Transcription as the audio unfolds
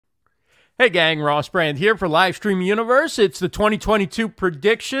Hey gang, Ross Brand here for Livestream Universe. It's the 2022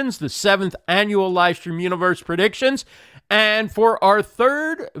 predictions, the 7th annual Livestream Universe predictions. And for our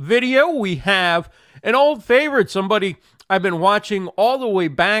third video, we have an old favorite, somebody I've been watching all the way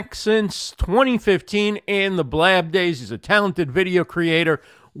back since 2015 in the Blab days. He's a talented video creator,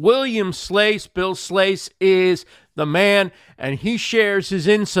 William Slaise. Bill Slaise is the man, and he shares his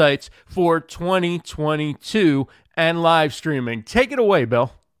insights for 2022 and live streaming. Take it away,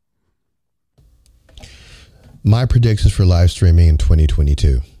 Bill. My predictions for live streaming in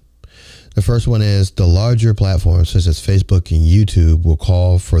 2022. The first one is the larger platforms such as Facebook and YouTube will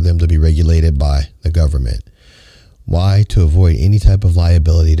call for them to be regulated by the government. Why? To avoid any type of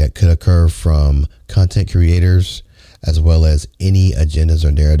liability that could occur from content creators, as well as any agendas or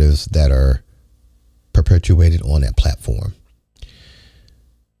narratives that are perpetuated on that platform.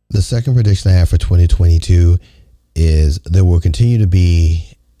 The second prediction I have for 2022 is there will continue to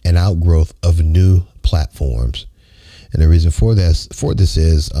be an outgrowth of new platforms. And the reason for this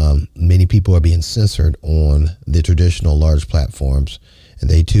is many people are being censored on the traditional large platforms, and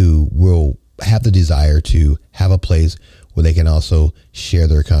they too will have the desire to have a place where they can also share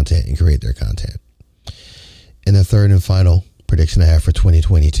their content and create their content. And the third and final prediction I have for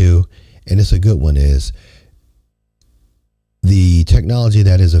 2022, and it's a good one, is the technology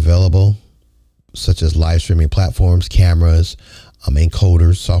that is available, such as live streaming platforms, cameras,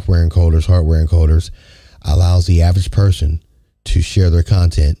 encoders, software encoders, hardware encoders, allows the average person to share their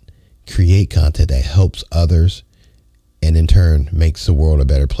content, create content that helps others, and in turn makes the world a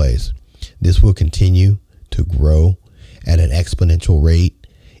better place. This will continue to grow at an exponential rate,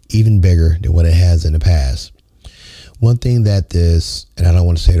 even bigger than what it has in the past. One thing that this, and I don't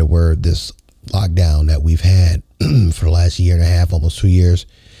want to say the word, this lockdown that we've had for the last year and a half, almost 2 years,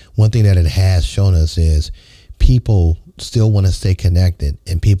 one thing that it has shown us is people still want to stay connected,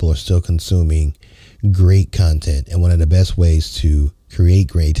 and people are still consuming great content. And one of the best ways to create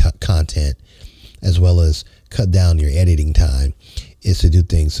great content, as well as cut down your editing time, is to do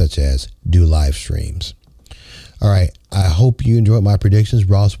things such as do live streams. All right. I hope you enjoyed my predictions.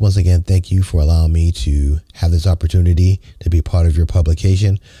 Ross, once again, thank you for allowing me to have this opportunity to be part of your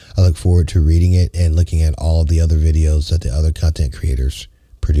publication. I look forward to reading it and looking at all of the other videos that the other content creators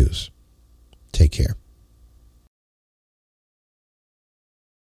produce. Take care.